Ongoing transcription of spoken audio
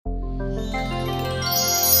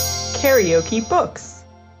KaraokeBooks.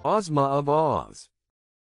 Ozma of Oz.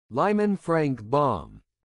 Lyman Frank Baum.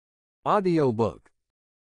 Audiobook.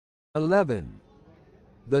 11.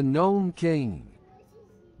 The Gnome King.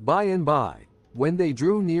 By and by, when they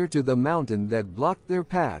drew near to the mountain that blocked their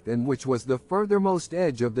path and which was the furthermost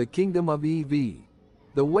edge of the kingdom of Ev,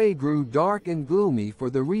 the way grew dark and gloomy for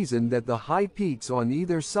the reason that the high peaks on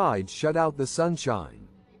either side shut out the sunshine.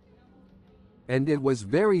 And it was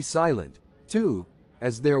very silent, too,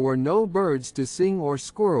 as there were no birds to sing or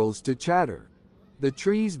squirrels to chatter, the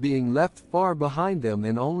trees being left far behind them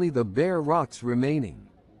and only the bare rocks remaining.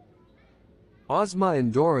 Ozma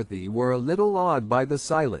and Dorothy were a little awed by the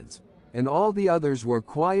silence, and all the others were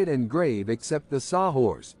quiet and grave except the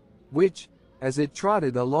Sawhorse, which, as it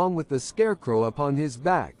trotted along with the Scarecrow upon his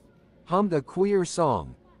back, hummed a queer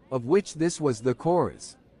song, of which this was the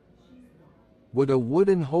chorus. Would a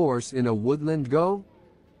wooden horse in a woodland go?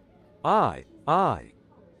 I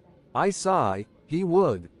sigh, he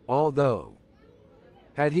would, although,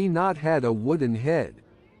 had he not had a wooden head,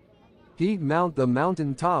 he'd mount the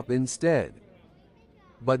mountain top instead.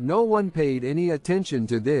 But no one paid any attention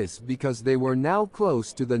to this because they were now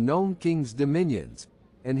close to the Gnome King's dominions,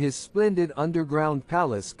 and his splendid underground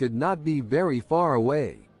palace could not be very far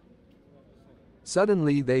away.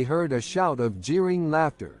 Suddenly they heard a shout of jeering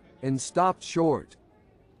laughter, and stopped short.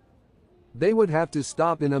 They would have to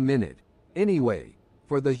stop in a minute, anyway,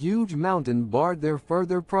 for the huge mountain barred their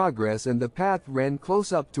further progress and the path ran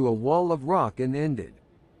close up to a wall of rock and ended.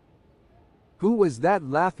 "Who was that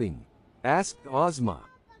laughing?" asked Ozma.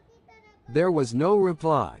 There was no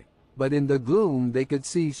reply, but in the gloom they could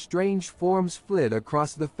see strange forms flit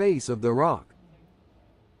across the face of the rock.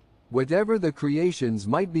 Whatever the creations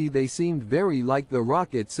might be, they seemed very like the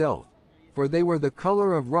rock itself, for they were the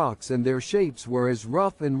color of rocks and their shapes were as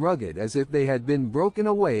rough and rugged as if they had been broken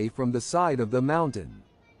away from the side of the mountain.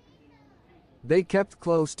 They kept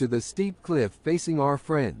close to the steep cliff facing our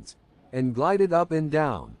friends, and glided up and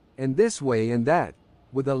down, and this way and that,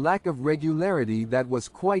 with a lack of regularity that was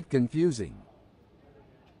quite confusing.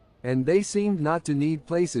 And they seemed not to need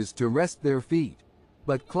places to rest their feet,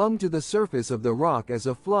 but clung to the surface of the rock as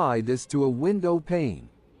a fly does to a window pane,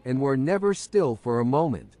 and were never still for a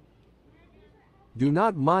moment. "Do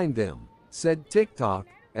not mind them," said Tick-Tock,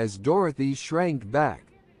 as Dorothy shrank back.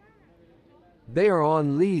 "They are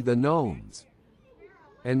on Lee the gnomes."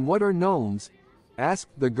 "And what are gnomes?"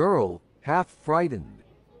 asked the girl, half frightened.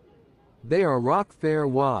 "They are rock fair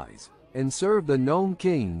wise, and serve the Gnome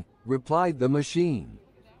King," replied the machine.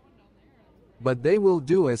 "But they will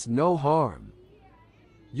do us no harm.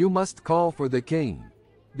 You must call for the king,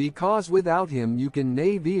 because without him you can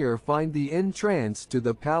never find the entrance to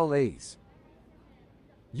the palace."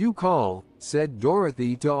 "You call," said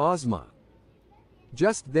Dorothy to Ozma.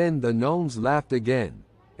 Just then the gnomes laughed again,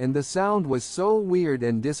 and the sound was so weird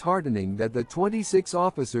and disheartening that the 26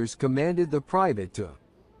 officers commanded the private to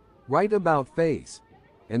right about face,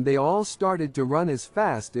 and they all started to run as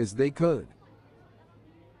fast as they could.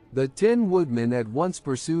 The Tin Woodman at once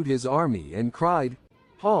pursued his army and cried,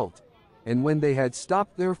 "Halt!" and when they had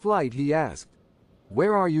stopped their flight he asked,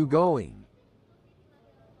 "Where are you going?"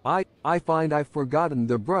 I find I've forgotten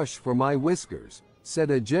the brush for my whiskers," said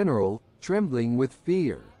a general, trembling with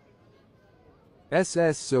fear.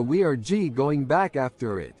 So we are going back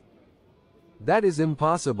after it." "That is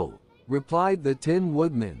impossible," replied the Tin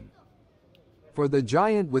Woodman. "For the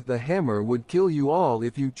giant with the hammer would kill you all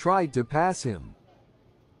if you tried to pass him."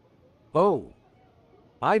 "Oh,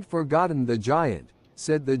 I'd forgotten the giant,"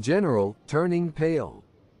 said the general, turning pale.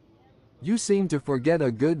 "You seem to forget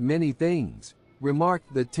a good many things,"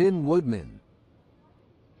 remarked the Tin Woodman.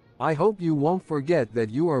 "I hope you won't forget that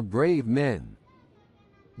you are brave men."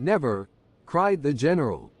 "Never," cried the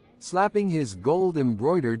general, slapping his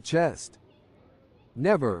gold-embroidered chest.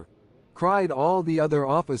 "Never," cried all the other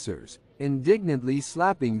officers, indignantly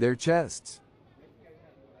slapping their chests.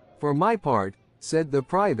 "For my part," said the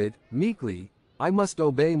private, meekly, "I must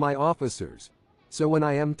obey my officers. So when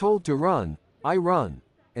I am told to run, I run,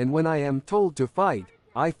 and when I am told to fight,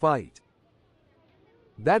 I fight."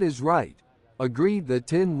 "That is right," agreed the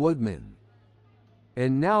Tin Woodman.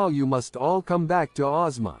 "And now you must all come back to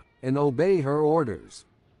Ozma, and obey her orders.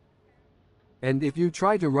 And if you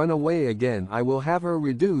try to run away again I will have her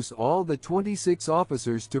reduce all the 26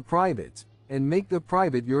 officers to privates, and make the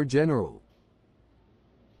private your general."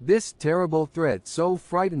 This terrible threat so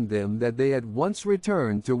frightened them that they at once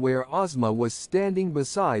returned to where Ozma was standing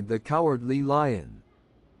beside the Cowardly Lion.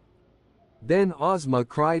 Then Ozma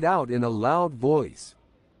cried out in a loud voice,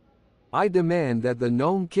 "I demand that the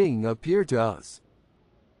Gnome King appear to us."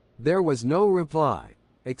 There was no reply,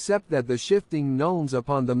 except that the shifting gnomes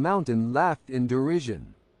upon the mountain laughed in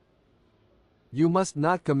derision. "You must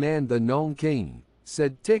not command the Gnome King,"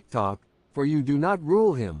 said Tick-Tock, "for you do not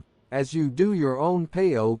rule him, as you do your own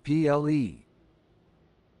Pople."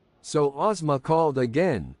 So Ozma called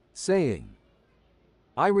again, saying,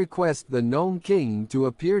 "I request the Gnome King to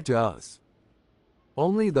appear to us."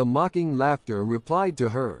 Only the mocking laughter replied to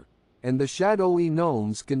her, and the shadowy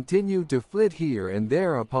gnomes continued to flit here and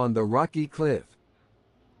there upon the rocky cliff.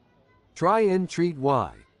 "Try entreat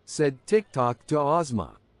why," said Tick-Tock to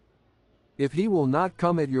Ozma. "If he will not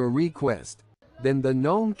come at your request, then the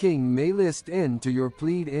Gnome King may list end to your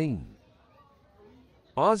pleading."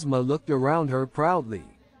 Ozma looked around her proudly.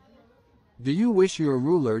 "Do you wish your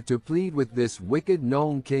ruler to plead with this wicked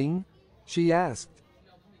Gnome King?" she asked.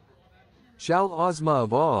 "Shall Ozma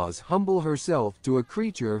of Oz humble herself to a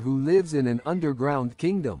creature who lives in an underground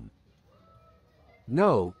kingdom?"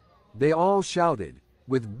 "No," they all shouted,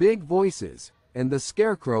 with big voices, and the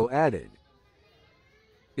Scarecrow added,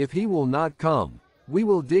 "If he will not come, we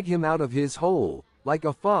will dig him out of his hole, like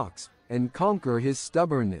a fox, and conquer his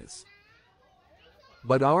stubbornness.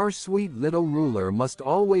 But our sweet little ruler must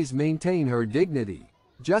always maintain her dignity,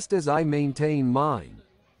 just as I maintain mine."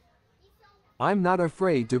 "I'm not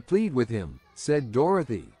afraid to plead with him," said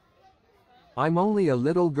Dorothy. "I'm only a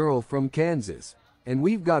little girl from Kansas, and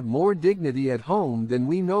we've got more dignity at home than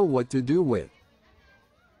we know what to do with.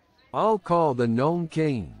 I'll call the Gnome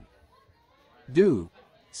King." "Do,"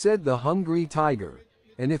 said the hungry tiger,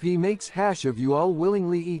 "and if he makes hash of you, I'll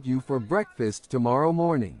willingly eat you for breakfast tomorrow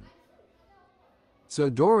morning." So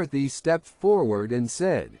Dorothy stepped forward and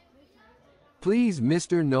said, "Please,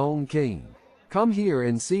 Mr. Gnome King, come here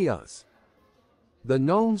and see us." The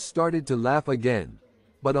gnomes started to laugh again,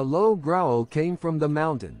 but a low growl came from the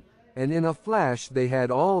mountain, and in a flash they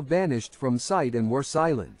had all vanished from sight and were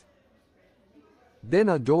silent. Then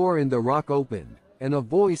a door in the rock opened, and a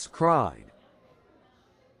voice cried,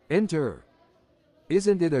 "Enter."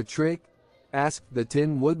 "Isn't it a trick?" asked the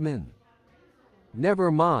Tin Woodman.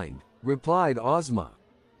 "Never mind," replied Ozma.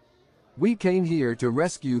 "We came here to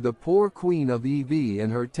rescue the poor Queen of Ev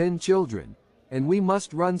and her 10 children, and we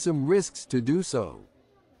must run some risks to do so."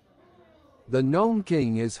 "The Gnome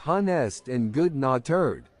King is honest and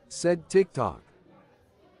good-natured," said Tick-Tock.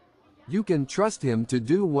 "You can trust him to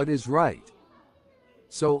do what is right."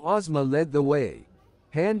 So Ozma led the way,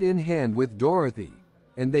 hand in hand with Dorothy,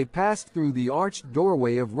 and they passed through the arched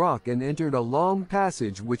doorway of rock and entered a long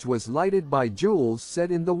passage which was lighted by jewels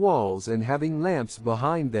set in the walls and having lamps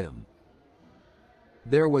behind them.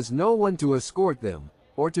 There was no one to escort them,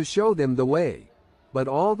 or to show them the way, but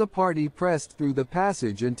all the party pressed through the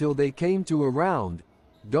passage until they came to a round,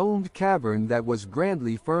 domed cavern that was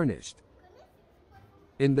grandly furnished.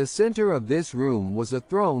 In the center of this room was a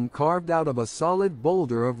throne carved out of a solid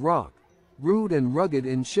boulder of rock, rude and rugged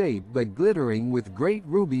in shape but glittering with great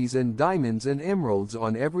rubies and diamonds and emeralds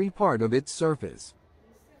on every part of its surface.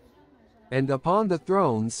 And upon the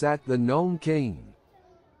throne sat the Gnome King.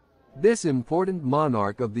 This important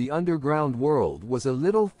monarch of the underground world was a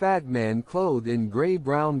little fat man clothed in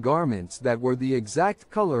gray-brown garments that were the exact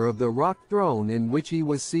color of the rock throne in which he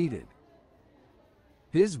was seated.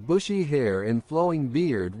 His bushy hair and flowing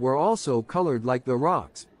beard were also colored like the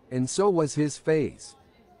rocks, and so was his face.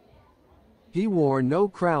 He wore no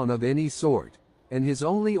crown of any sort, and his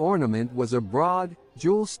only ornament was a broad,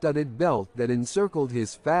 jewel-studded belt that encircled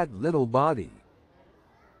his fat little body.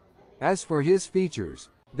 As for his features,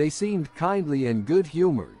 they seemed kindly and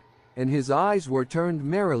good-humored, and his eyes were turned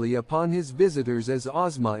merrily upon his visitors as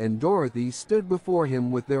Ozma and Dorothy stood before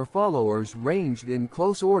him with their followers ranged in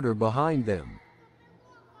close order behind them.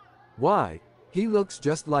 "Why, he looks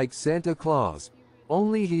just like Santa Claus,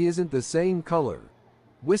 only he isn't the same color,"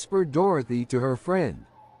 whispered Dorothy to her friend.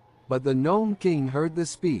 But the Gnome King heard the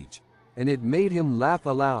speech, and it made him laugh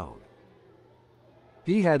aloud.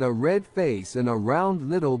 He had a red face and a round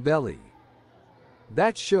little belly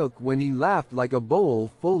that shook when he laughed like a bowl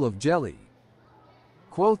full of jelly.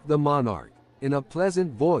 Quoth the monarch, in a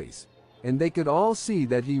pleasant voice, and they could all see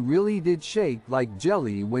that he really did shake like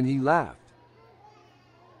jelly when he laughed.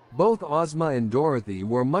 Both Ozma and Dorothy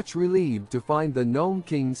were much relieved to find the Gnome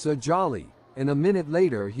King so jolly, and a minute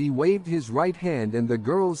later he waved his right hand and the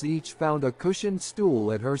girls each found a cushioned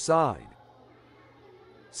stool at her side.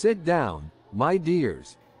 "Sit down, my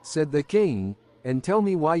dears," said the king, "and tell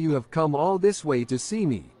me why you have come all this way to see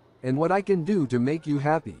me, and what I can do to make you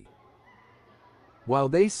happy." While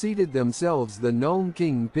they seated themselves, the Gnome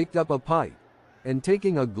King picked up a pipe, and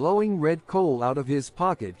taking a glowing red coal out of his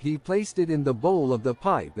pocket he placed it in the bowl of the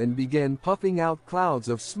pipe and began puffing out clouds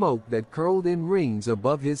of smoke that curled in rings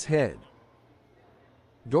above his head.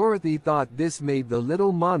 Dorothy thought this made the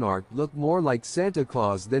little monarch look more like Santa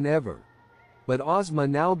Claus than ever. But Ozma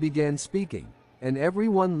now began speaking, and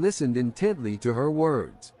everyone listened intently to her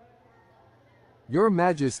words. "Your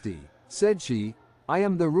Majesty," said she, "I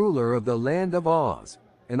am the ruler of the land of Oz,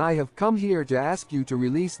 and I have come here to ask you to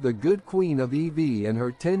release the good Queen of Ev and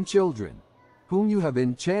her 10 children, whom you have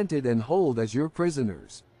enchanted and hold as your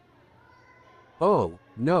prisoners." "Oh,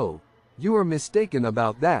 no, you are mistaken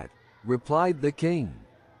about that," replied the king.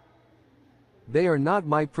 "They are not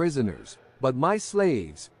my prisoners, but my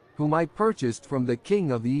slaves, whom I purchased from the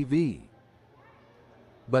king of Ev."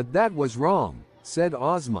 "But that was wrong," said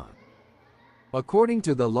Ozma. "According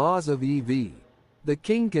to the laws of Ev, the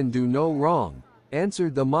king can do no wrong,"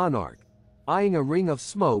 answered the monarch, eyeing a ring of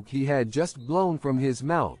smoke he had just blown from his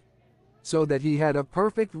mouth, "so that he had a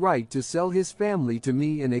perfect right to sell his family to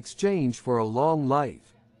me in exchange for a long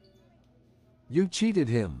life." "You cheated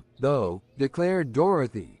him, though," declared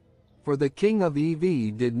Dorothy, "for the king of Ev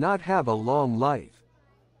did not have a long life.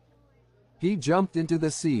 He jumped into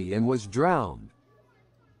the sea and was drowned."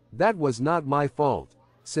 "That was not my fault,"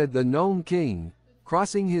 said the Gnome King,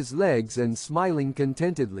 crossing his legs and smiling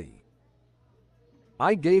contentedly.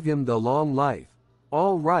 "I gave him the long life,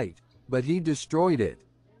 all right, but he destroyed it."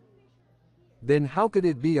 "Then how could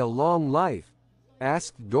it be a long life?"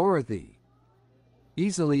 asked Dorothy.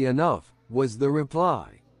 "Easily enough," was the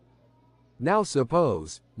reply. "Now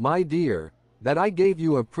suppose, my dear, that I gave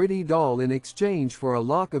you a pretty doll in exchange for a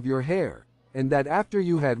lock of your hair, and that after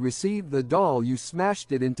you had received the doll you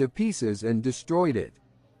smashed it into pieces and destroyed it.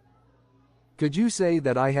 Could you say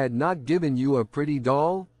that I had not given you a pretty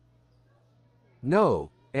doll?"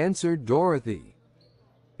 "No," answered Dorothy.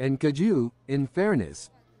 "And could you, in fairness,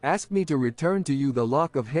 ask me to return to you the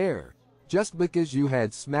lock of hair, just because you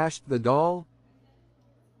had smashed the doll?"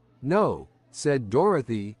 "No," said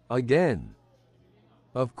Dorothy, again.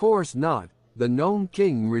 "Of course not," the Gnome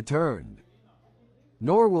King returned.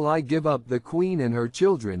 "Nor will I give up the queen and her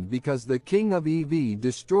children because the king of Ev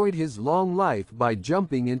destroyed his long life by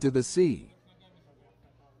jumping into the sea.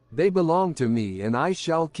 They belong to me and I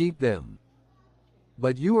shall keep them."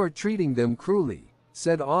 "But you are treating them cruelly,"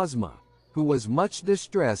 said Ozma, who was much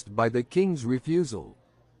distressed by the king's refusal.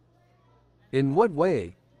 "In what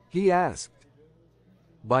way?" he asked.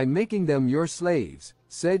 "By making them your slaves,"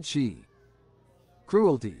 said she.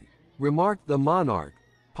 "Cruelty," remarked the monarch,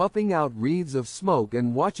 puffing out wreaths of smoke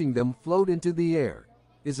and watching them float into the air,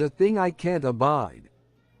 "is a thing I can't abide.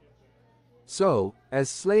 So, as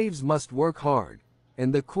slaves must work hard,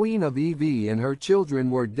 and the Queen of Ev and her children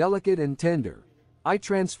were delicate and tender, I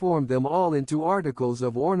transformed them all into articles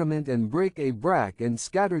of ornament and bric-a-brac and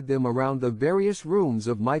scattered them around the various rooms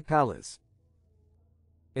of my palace.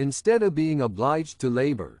 Instead of being obliged to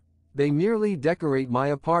labor, they merely decorate my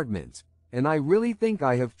apartments, and I really think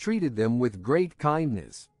I have treated them with great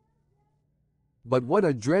kindness." "But what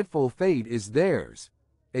a dreadful fate is theirs!"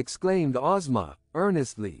 exclaimed Ozma,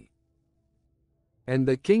 earnestly. "And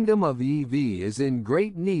the kingdom of Ev is in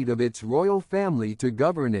great need of its royal family to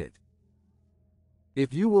govern it.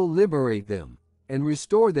 If you will liberate them, and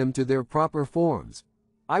restore them to their proper forms,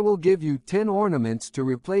 I will give you 10 ornaments to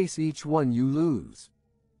replace each one you lose."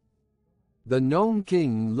 The Gnome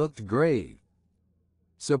King looked grave.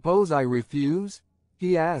 "Suppose I refuse?"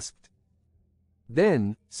 he asked.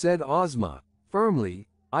 "Then," said Ozma, firmly,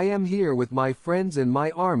 "I am here with my friends and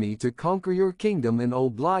my army to conquer your kingdom and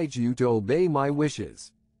oblige you to obey my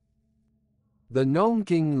wishes." The Gnome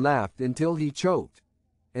King laughed until he choked,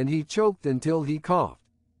 and he choked until he coughed,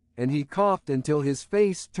 and he coughed until his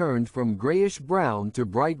face turned from grayish-brown to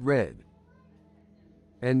bright red.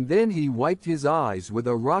 And then he wiped his eyes with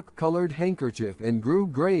a rock-colored handkerchief and grew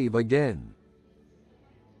grave again.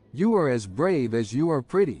 "You are as brave as you are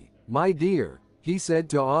pretty, my dear," he said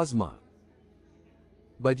to Ozma.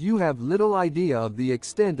 "But you have little idea of the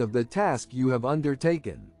extent of the task you have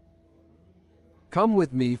undertaken. Come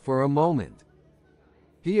with me for a moment."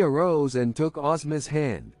 He arose and took Ozma's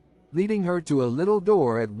hand, leading her to a little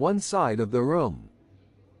door at one side of the room.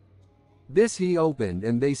 This he opened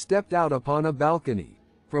and they stepped out upon a balcony,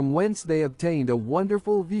 from whence they obtained a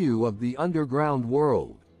wonderful view of the underground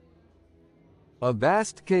world. A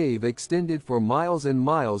vast cave extended for miles and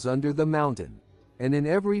miles under the mountain, and in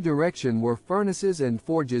every direction were furnaces and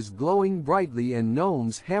forges glowing brightly and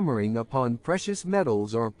gnomes hammering upon precious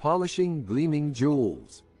metals or polishing gleaming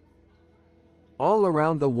jewels. All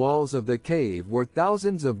around the walls of the cave were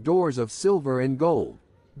thousands of doors of silver and gold,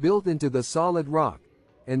 built into the solid rock,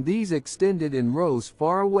 and these extended in rows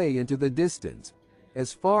far away into the distance,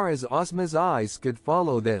 as far as Ozma's eyes could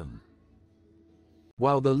follow them.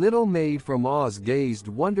 While the little maid from Oz gazed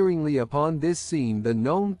wonderingly upon this scene, the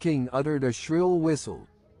Gnome King uttered a shrill whistle,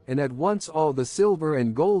 and at once all the silver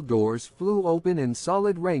and gold doors flew open and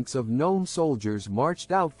solid ranks of gnome soldiers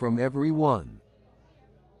marched out from every one.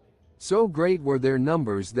 So great were their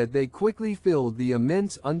numbers that they quickly filled the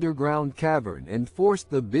immense underground cavern and forced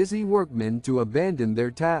the busy workmen to abandon their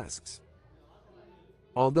tasks.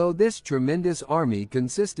 Although this tremendous army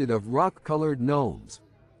consisted of rock-colored gnomes,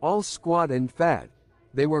 all squat and fat,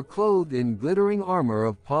 they were clothed in glittering armor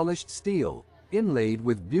of polished steel, inlaid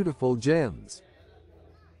with beautiful gems.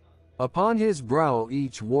 Upon his brow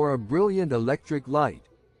each wore a brilliant electric light,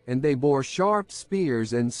 and they bore sharp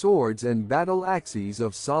spears and swords and battle axes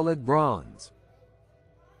of solid bronze.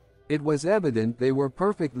 It was evident they were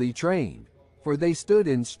perfectly trained, for they stood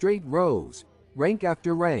in straight rows, rank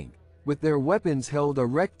after rank, with their weapons held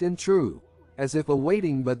erect and true, as if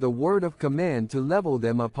awaiting but the word of command to level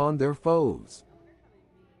them upon their foes.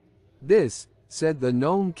 "This," said the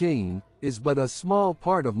Gnome King, "is but a small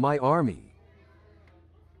part of my army.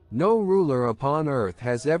 No ruler upon earth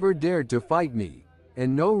has ever dared to fight me,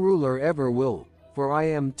 and no ruler ever will, for I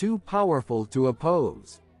am too powerful to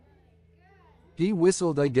oppose." He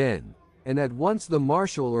whistled again, and at once the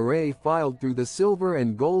martial array filed through the silver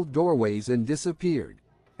and gold doorways and disappeared,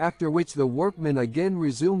 after which the workmen again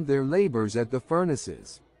resumed their labors at the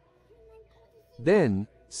furnaces. Then,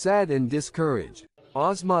 sad and discouraged,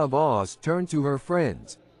 Ozma of Oz turned to her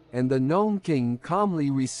friends, and the Gnome King calmly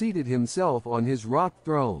reseated himself on his rock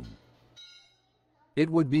throne. "It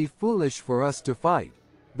would be foolish for us to fight,"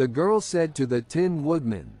 the girl said to the Tin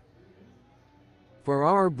Woodman, "for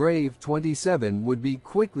our brave 27 would be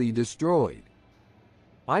quickly destroyed.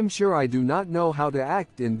 I'm sure I do not know how to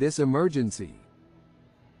act in this emergency."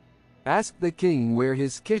 "Ask the king where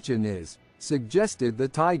his kitchen is," suggested the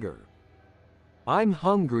tiger. "I'm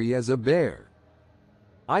hungry as a bear."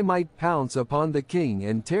 "I might pounce upon the king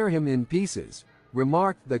and tear him in pieces,"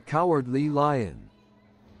 remarked the cowardly lion.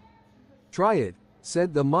 "Try it,"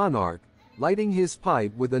 said the monarch, lighting his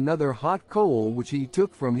pipe with another hot coal which he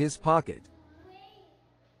took from his pocket.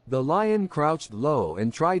 The lion crouched low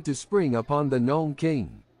and tried to spring upon the Gnome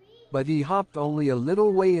King, but he hopped only a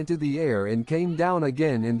little way into the air and came down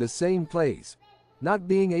again in the same place, not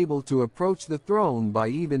being able to approach the throne by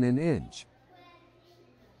even an inch.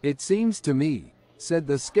 "It seems to me," said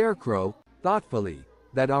the Scarecrow, thoughtfully,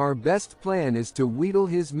 "that our best plan is to wheedle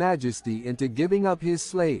His Majesty into giving up his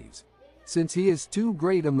slaves, since he is too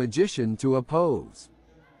great a magician to oppose."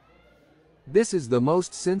 "This is the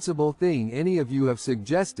most sensible thing any of you have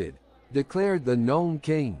suggested," declared the Gnome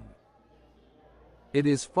King. "It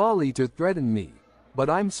is folly to threaten me,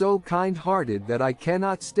 but I'm so kind-hearted that I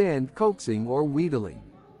cannot stand coaxing or wheedling.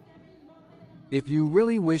 If you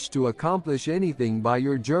really wish to accomplish anything by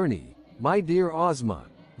your journey, my dear Ozma,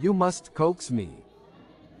 you must coax me."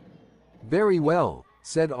 "Very well,"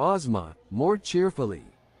 said Ozma, more cheerfully.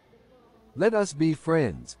 "Let us be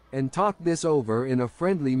friends, and talk this over in a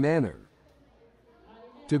friendly manner."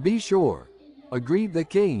 "To be sure," agreed the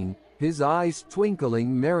king, his eyes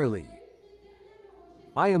twinkling merrily.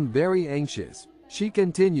 "I am very anxious," she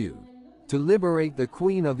continued, "to liberate the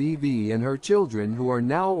Queen of Ev and her children who are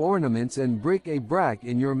now ornaments and bric-a-brac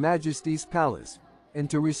in your Majesty's palace, and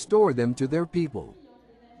to restore them to their people.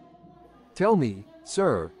 Tell me,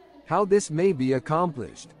 sir, how this may be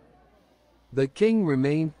accomplished." The king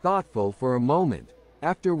remained thoughtful for a moment,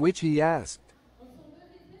 after which he asked,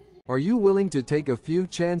 "Are you willing to take a few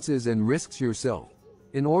chances and risks yourself,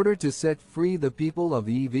 in order to set free the people of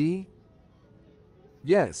Ev?"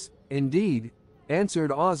 "Yes, indeed,"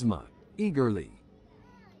 answered Ozma, eagerly.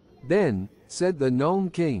 "Then," said the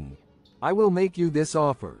Gnome King, "I will make you this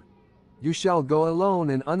offer. You shall go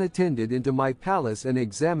alone and unattended into my palace and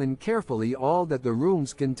examine carefully all that the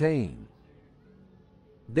rooms contain.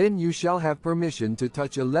 Then you shall have permission to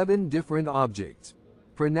touch 11 different objects,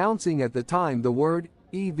 pronouncing at the time the word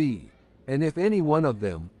Ev, and if any one of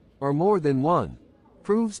them, or more than one,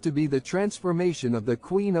 proves to be the transformation of the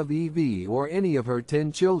Queen of Ev or any of her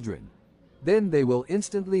 10 children, then they will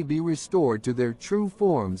instantly be restored to their true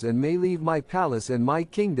forms and may leave my palace and my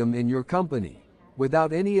kingdom in your company,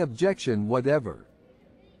 without any objection whatever.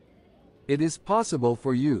 It is possible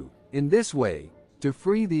for you, in this way, to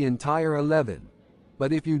free the entire 11,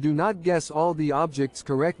 but if you do not guess all the objects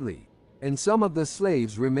correctly, and some of the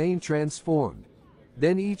slaves remain transformed,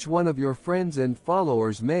 then each one of your friends and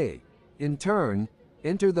followers may, in turn,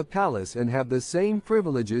 enter the palace and have the same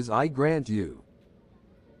privileges I grant you."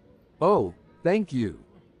 "Oh, thank you.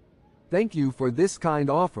 Thank you for this kind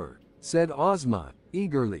offer," said Ozma,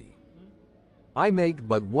 eagerly. "I make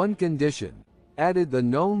but one condition," added the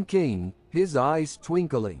Gnome King, his eyes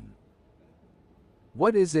twinkling.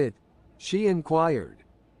 "What is it?" she inquired.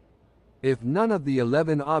 "If none of the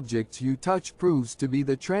 11 objects you touch proves to be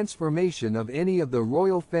the transformation of any of the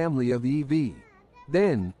royal family of EV,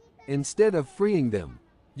 then, instead of freeing them,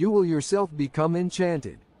 you will yourself become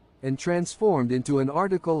enchanted and transformed into an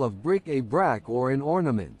article of bric-a-brac or an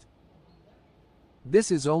ornament.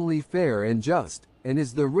 This is only fair and just, and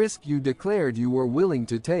is the risk you declared you were willing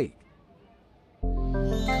to take."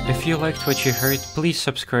 If you liked what you heard, please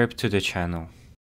subscribe to the channel.